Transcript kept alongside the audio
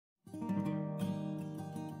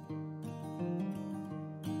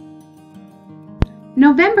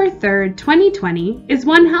November 3rd, 2020 is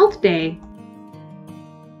One Health Day.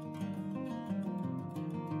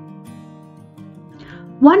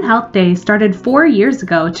 One Health Day started 4 years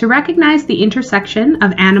ago to recognize the intersection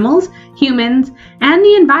of animals, humans, and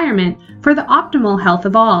the environment for the optimal health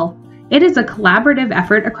of all. It is a collaborative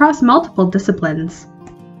effort across multiple disciplines.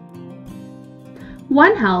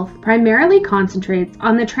 One Health primarily concentrates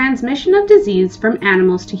on the transmission of disease from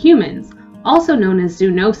animals to humans, also known as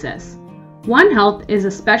zoonosis. One Health is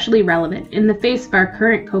especially relevant in the face of our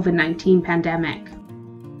current COVID-19 pandemic.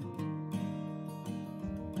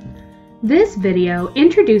 This video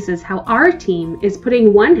introduces how our team is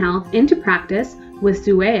putting One Health into practice with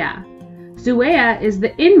Zooeyia. Zooeyia is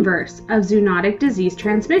the inverse of zoonotic disease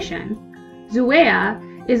transmission. Zooeyia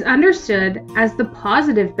is understood as the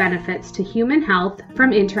positive benefits to human health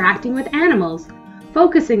from interacting with animals,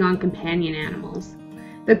 focusing on companion animals.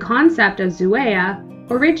 The concept of Zooeyia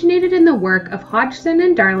originated in the work of Hodgson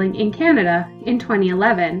and Darling in Canada in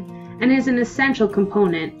 2011 and is an essential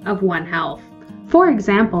component of One Health. For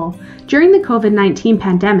example, during the COVID-19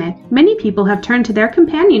 pandemic, many people have turned to their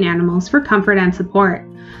companion animals for comfort and support.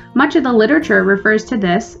 Much of the literature refers to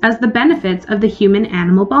this as the benefits of the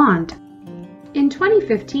human-animal bond. In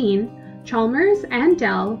 2015, Chalmers and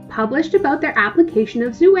Dell published about their application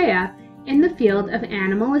of Zooeyia in the field of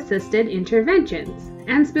animal-assisted interventions,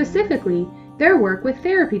 and specifically their work with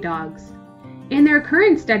therapy dogs. In their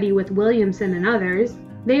current study with Williamson and others,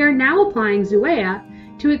 they are now applying Zooeyia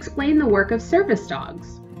to explain the work of service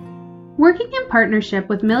dogs. Working in partnership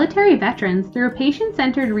with military veterans through a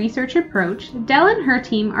patient-centered research approach, Dell and her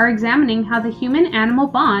team are examining how the human-animal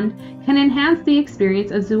bond can enhance the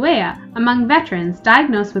experience of Zooeyia among veterans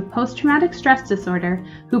diagnosed with post-traumatic stress disorder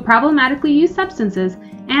who problematically use substances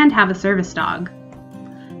and have a service dog.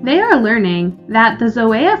 They are learning that the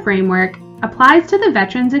Zooeyia framework applies to the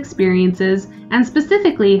veterans' experiences and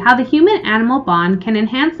specifically how the human-animal bond can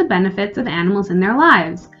enhance the benefits of animals in their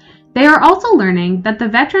lives. They are also learning that the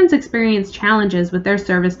veterans experience challenges with their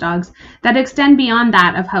service dogs that extend beyond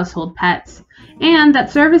that of household pets, and that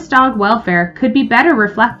service dog welfare could be better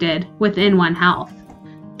reflected within One Health.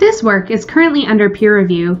 This work is currently under peer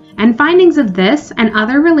review, and findings of this and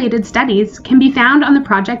other related studies can be found on the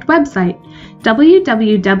project website,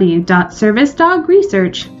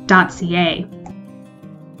 www.servicedogresearch.ca.